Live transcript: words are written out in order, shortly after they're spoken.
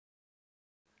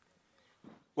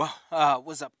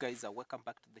What's up, guys? Welcome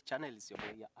back to the channel. It's your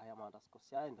boy, I am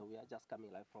Scotia, and we are just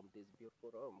coming live from this beautiful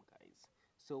room, guys.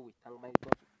 So we thank my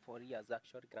God for He has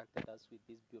actually granted us with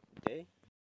this beautiful day.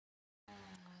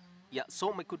 Yeah,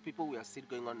 so my good people, we are still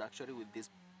going on actually with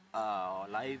this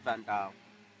live, and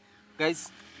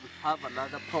guys, we have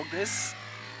another progress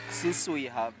since we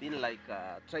have been like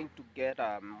trying to get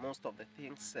most of the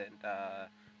things and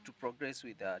to progress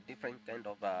with different kind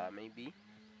of maybe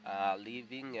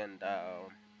living and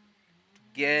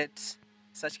get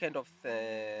such kind of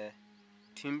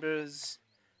timbers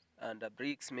and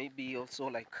bricks, maybe also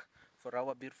like for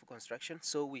our beautiful construction.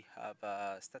 So we have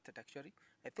started actually.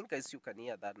 I think as you can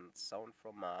hear that sound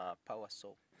from power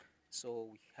saw. So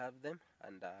we have them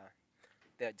and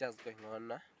they are just going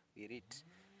on with it.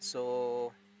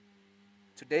 So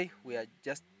today we are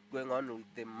just going on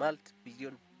with the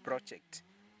multi-billion project.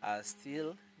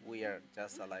 Still we are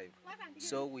just alive.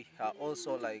 So we are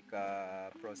also like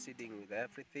proceeding with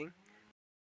everything.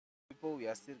 People, we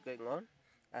are still going on,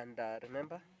 and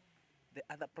remember the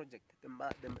other project, the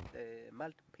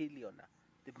multi-billion,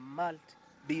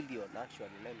 actually,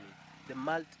 the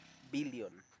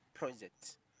multi-billion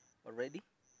project already.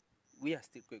 We are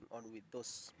still going on with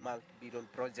those multi-billion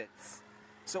projects.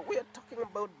 So we are talking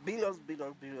about billions,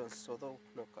 billions, billions, although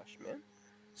no cash, man.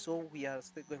 So we are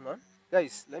still going on.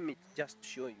 Guys, let me just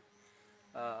show you.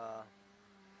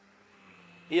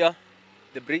 Here,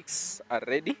 the bricks are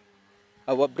ready.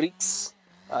 Our bricks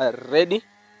are ready.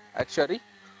 Actually,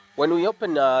 when we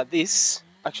open this,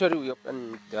 actually we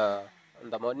open in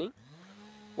the morning.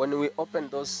 When we open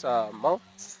those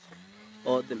mouths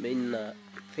or the main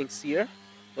things here,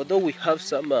 although we have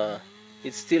some,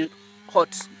 it's still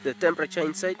hot. The temperature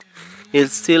inside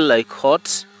is still like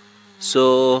hot.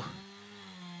 So,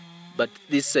 but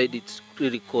this side it's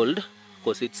really cold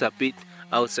because it's a bit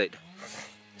outside.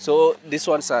 So these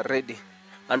ones are ready,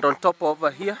 and on top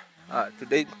over here,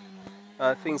 today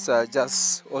things are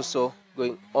just also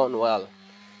going on well.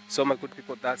 So my good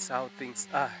people, that's how things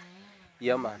are.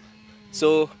 Yeah, man.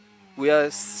 So we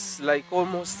are like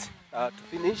almost to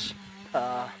finish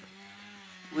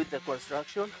with the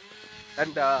construction,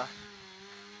 and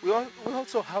we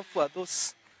also have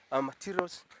those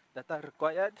materials that are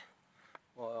required.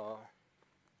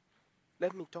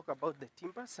 Let me talk about the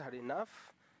timbers are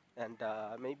enough, and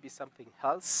maybe something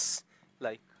else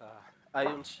like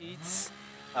iron sheets,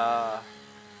 and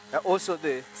also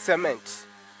the cement.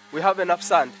 We have enough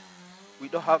sand. We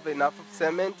don't have enough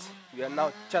cement. We are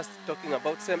now just talking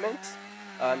about cement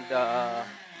and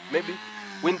maybe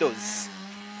windows.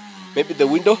 Maybe the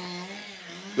window.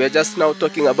 We are just now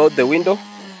talking about the window,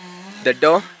 the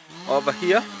door over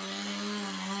here.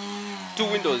 2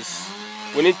 windows.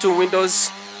 We need 2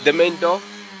 windows, the main door.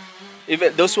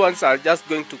 Even those ones are just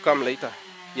going to come later.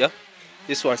 Yeah,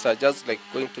 these ones are just like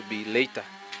going to be later.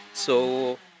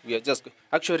 So we are just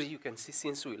actually, you can see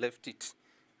since we left it,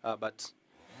 but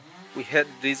we had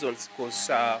these ones because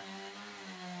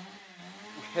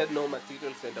we had no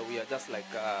materials, and we are just like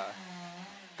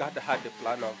God had a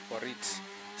plan for it,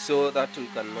 so that we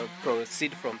can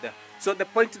proceed from there. So the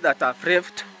point that I've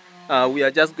left, we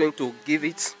are just going to give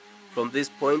it from this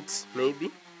point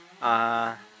maybe.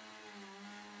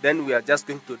 Then we are just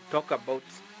going to talk about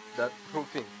that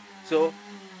roofing. So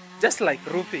just like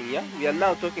roofing, yeah, we are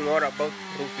now talking all about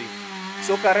roofing.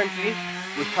 So currently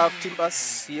we have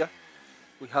timbers here.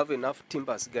 We have enough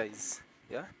timbers, guys.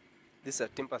 Yeah, these are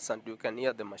timbers, and you can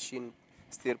hear the machine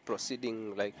still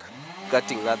proceeding, like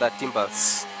cutting other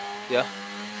timbers. Yeah,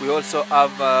 we also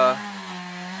have the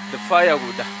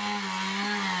firewood.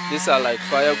 These are like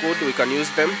firewood. We can use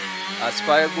them as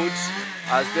firewood,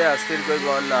 as they are still going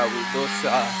on with those. You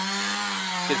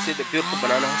can see the beautiful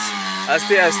bananas as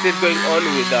they are still going on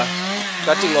with the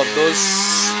cutting of those.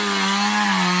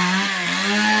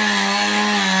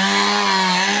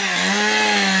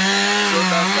 So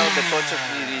that's how the project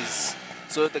is.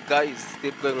 So the guy is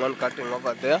still going on cutting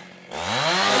over there,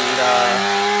 and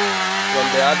from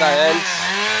the other end,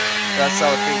 that's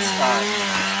how things are.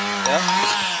 Yeah.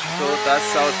 So that's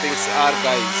how things are,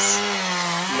 guys.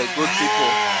 My good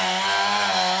people.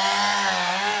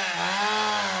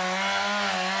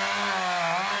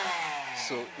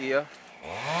 So here we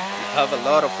have a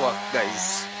lot of work,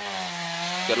 guys.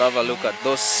 You can have a look at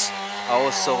those.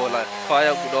 Also like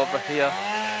firewood over here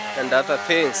and other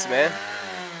things, man.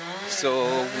 So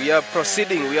we are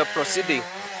proceeding. Yeah,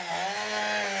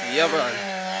 man.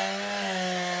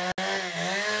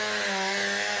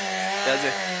 That's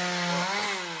it.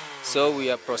 So we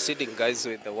are proceeding, guys,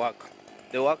 with the work.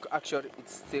 The work actually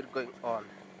it's still going on.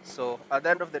 So at the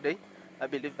end of the day, I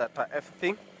believe that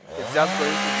everything is just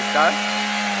going to be done.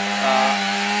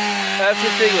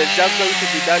 everything is just going to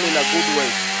be done in a good way.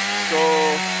 So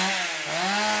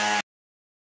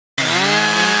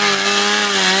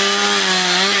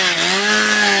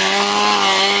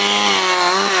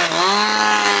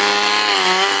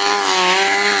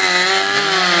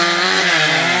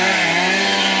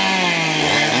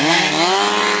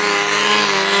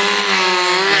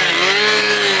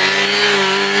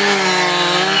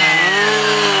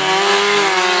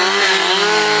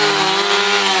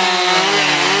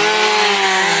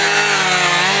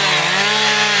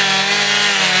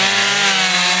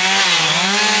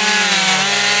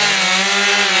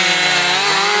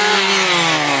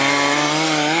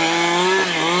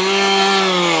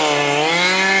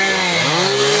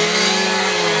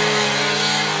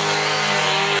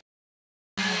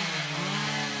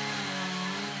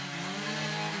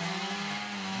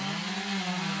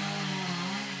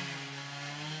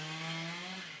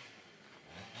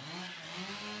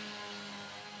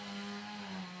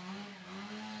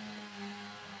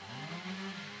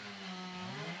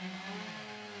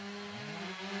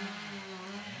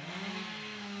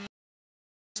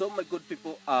So my good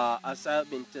people, as I've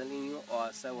been telling you, or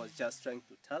as I was just trying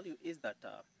to tell you, is that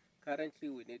currently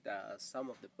we need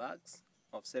some of the bags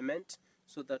of cement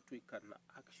so that we can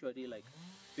actually like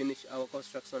finish our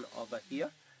construction over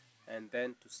here, and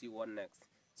then to see what next.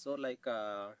 So like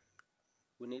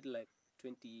we need like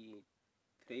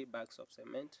 23 bags of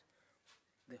cement,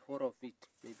 the whole of it,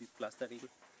 maybe plastering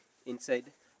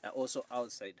inside and also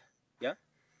outside, yeah,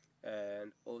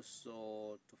 and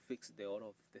also to fix the all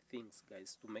of the things,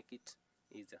 guys, to make it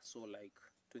easier. So like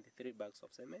 23 bags of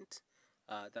cement,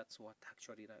 that's what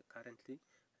actually currently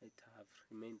it have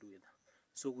remained with.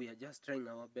 So we are just trying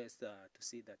our best to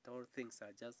see that all things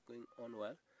are just going on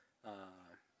well,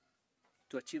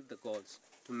 to achieve the goals,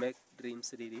 to make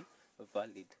dreams really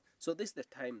valid. So this is the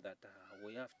time that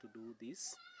we have to do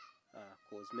this,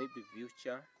 because maybe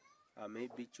future,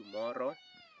 maybe tomorrow.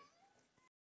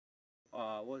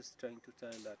 I was trying to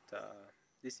tell that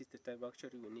this is the time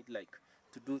actually we need like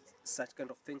to do such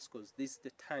kind of things, because this is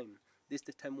the time. This is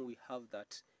the time we have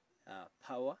that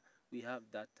power. We have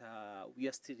that. We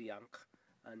are still young,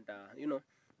 and you know,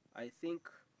 I think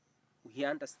we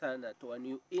understand that when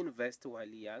you invest while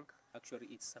young, actually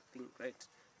it's something great,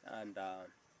 and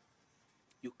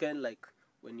you can like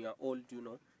when you are old, you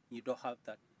know, you don't have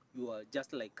that. You are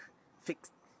just like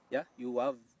fixed, yeah. You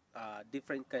have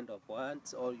different kind of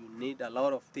wants, or you need a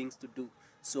lot of things to do,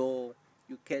 so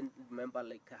you can remember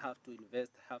like I have to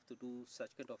invest, I have to do such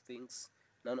kind of things.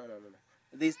 No.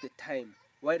 This is the time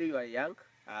while you are young.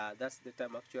 That's the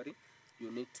time actually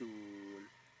you need to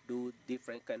do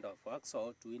different kind of works,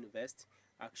 or to invest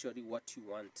actually what you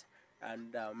want,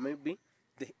 and maybe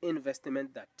the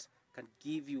investment that can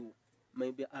give you,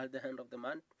 maybe at the end of the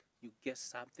month you get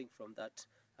something from that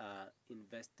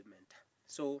investment.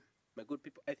 So my good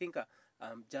people, I think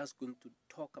I'm just going to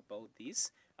talk about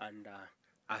this, and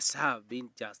as I've been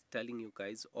just telling you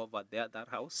guys over there, that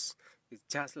house is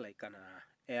just like an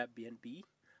Airbnb,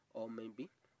 or maybe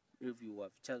if you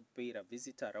have just paid a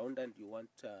visit around and you want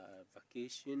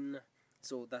vacation,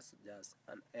 so that's just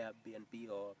an Airbnb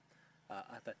or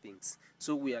other things.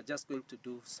 So we are just going to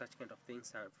do such kind of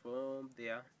things, and from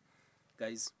there,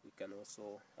 guys, we can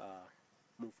also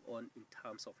move on in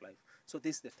terms of life. So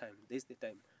this is the time. This is the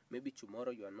time. Maybe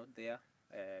tomorrow you are not there.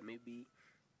 Maybe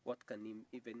what can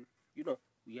even, you know,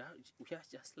 we are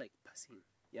just like passing.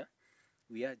 Yeah,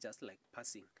 we are just like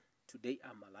passing. Today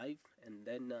I'm alive, and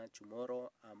then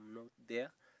tomorrow I'm not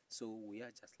there. So we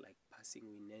are just like passing.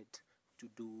 We need to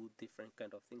do different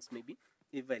kind of things. Maybe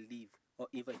if I leave or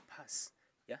if I pass,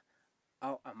 yeah,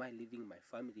 how am I leaving my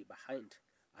family behind?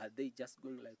 Are they just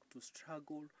going like to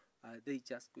struggle? Are they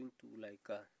just going to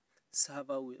like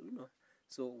suffer? You know,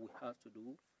 so we have to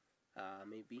do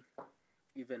maybe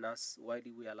even us while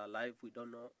we are alive, we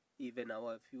don't know even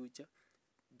our future.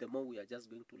 The more we are just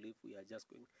going to live, we are just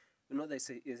going. You know, they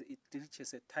say it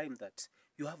reaches a time that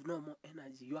you have no more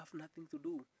energy. You have nothing to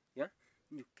do. Yeah,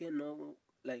 you cannot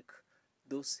like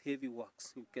those heavy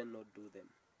works. You cannot do them.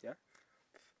 Yeah.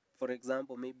 For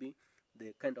example, maybe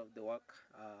the kind of the work,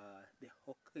 the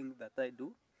hawking that I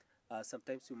do,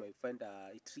 sometimes you might find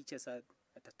it reaches at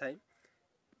a time.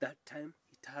 That time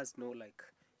it has no like,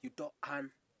 you don't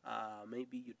earn,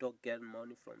 maybe you don't get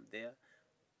money from there.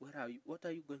 What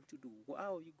are you going to do?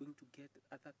 How are you going to get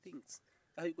other things?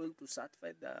 Are you going to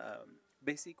satisfy the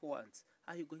basic ones?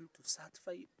 Are you going to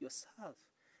satisfy yourself?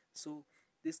 So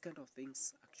these kind of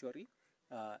things actually,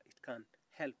 it can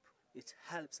help. It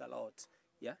helps a lot,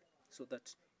 yeah, so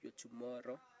that your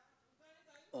tomorrow,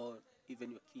 or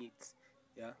even your kids,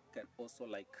 yeah, can also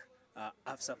like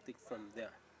have something from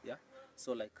there, yeah.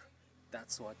 So like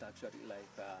that's what actually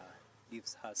like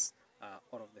gives us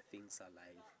all of the things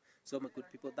alive. So my good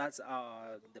people, that's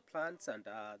the plans, and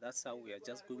that's how we are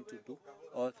just going to do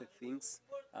all the things,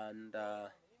 and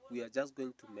we are just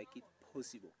going to make it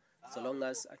possible, so long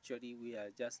as actually we are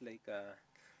just like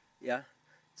yeah,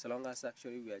 so long as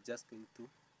actually we are just going to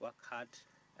work hard,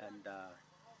 and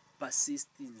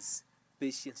persistence,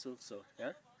 patience also,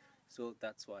 yeah. So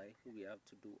that's why we have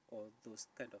to do all those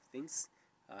kind of things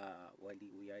while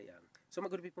we are young. So my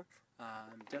good people,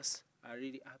 just I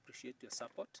really appreciate your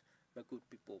support, my good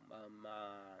people.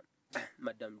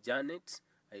 Madam Janet,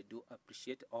 I do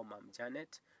appreciate, or Mom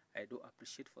Janet, I do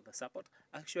appreciate for the support.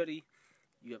 Actually,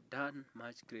 you have done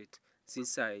much great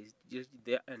since I reached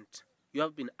there, and you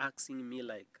have been asking me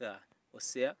like,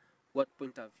 Osea, what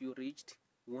point have you reached?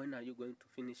 When are you going to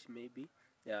finish maybe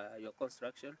your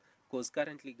construction? Because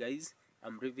currently, guys,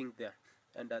 I'm living there,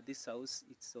 and this house,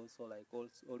 it's also like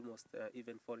almost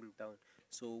even falling down.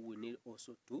 So we need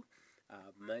also to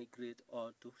migrate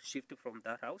or to shift from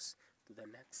that house to the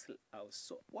next house.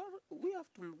 So what we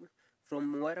have to move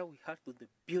from where we have to the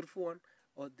beautiful one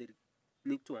or the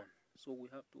neat one. So we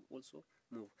have to also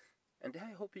move. And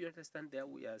I hope you understand that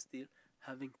we are still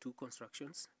having two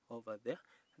constructions over there.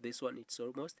 This one it's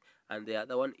almost, and the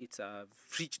other one it's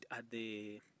reached at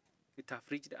the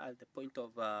point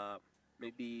of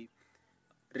maybe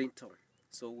ringtone.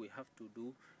 So we have to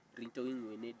do ringtone.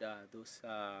 We need those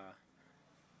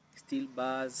steel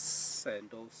bars,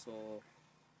 and also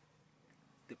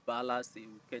the ballast. We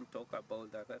can talk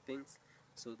about the other things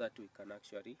so that we can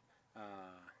actually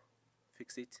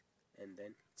fix it, and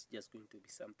then it's just going to be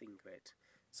something great.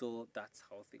 So that's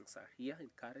how things are here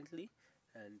currently,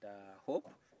 and hope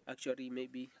actually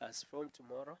maybe as from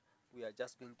tomorrow we are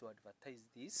just going to advertise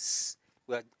this.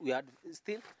 We are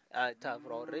still it have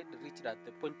already reached at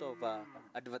the point of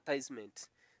advertisement.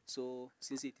 So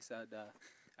since it is at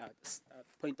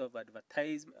point of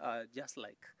advertisement, just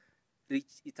like reach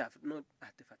it have not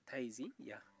advertising,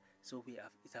 yeah. So we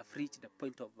have it have reached the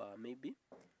point of maybe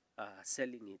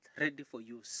selling it, ready for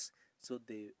use. So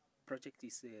the project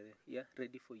is yeah,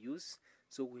 ready for use.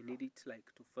 So we need it like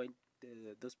to find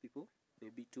those people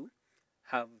maybe to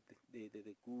have the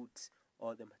goods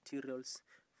or the materials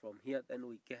from here. Then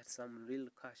we get some real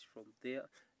cash from there,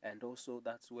 and also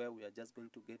that's where we are just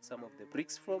going to get some of the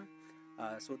bricks from,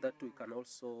 so that we can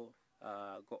also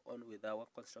go on with our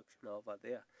construction over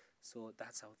there. So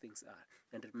that's how things are.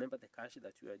 And remember, the cash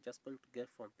that we are just going to get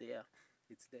from there,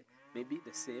 it's the maybe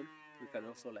the same we can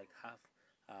also like have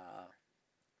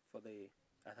for the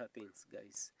other things,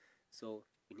 guys. So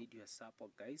we need your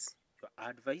support, guys, your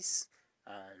advice,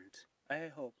 and I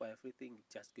hope everything is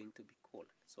just going to be cool.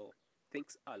 So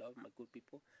thanks a lot, my good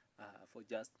people, for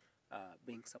just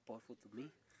being supportful to me,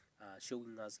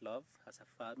 showing us love as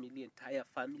a family, entire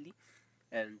family,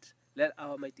 and let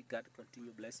our mighty God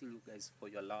continue blessing you guys for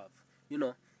your love. You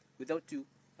know, without you,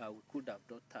 we could have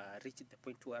not reached the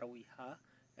point where we are,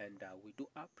 and we do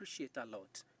appreciate a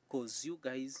lot, because you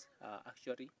guys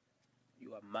actually,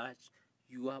 you are much,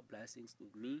 you are blessings to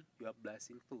me, you are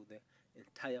blessing to the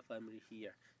entire family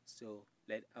here. So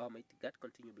let our mighty God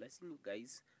continue blessing you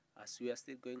guys as we are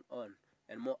still going on,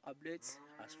 and more updates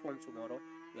as from tomorrow.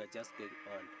 We are just going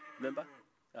on. Remember,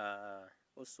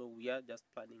 also we are just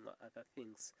planning other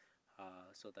things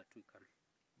so that we can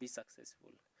be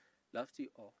successful. Love to you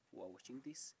all who are watching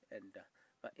this, and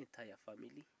my entire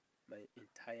family, my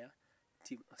entire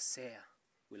team Osea.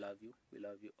 We love you. We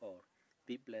love you all.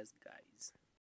 Be blessed, guys.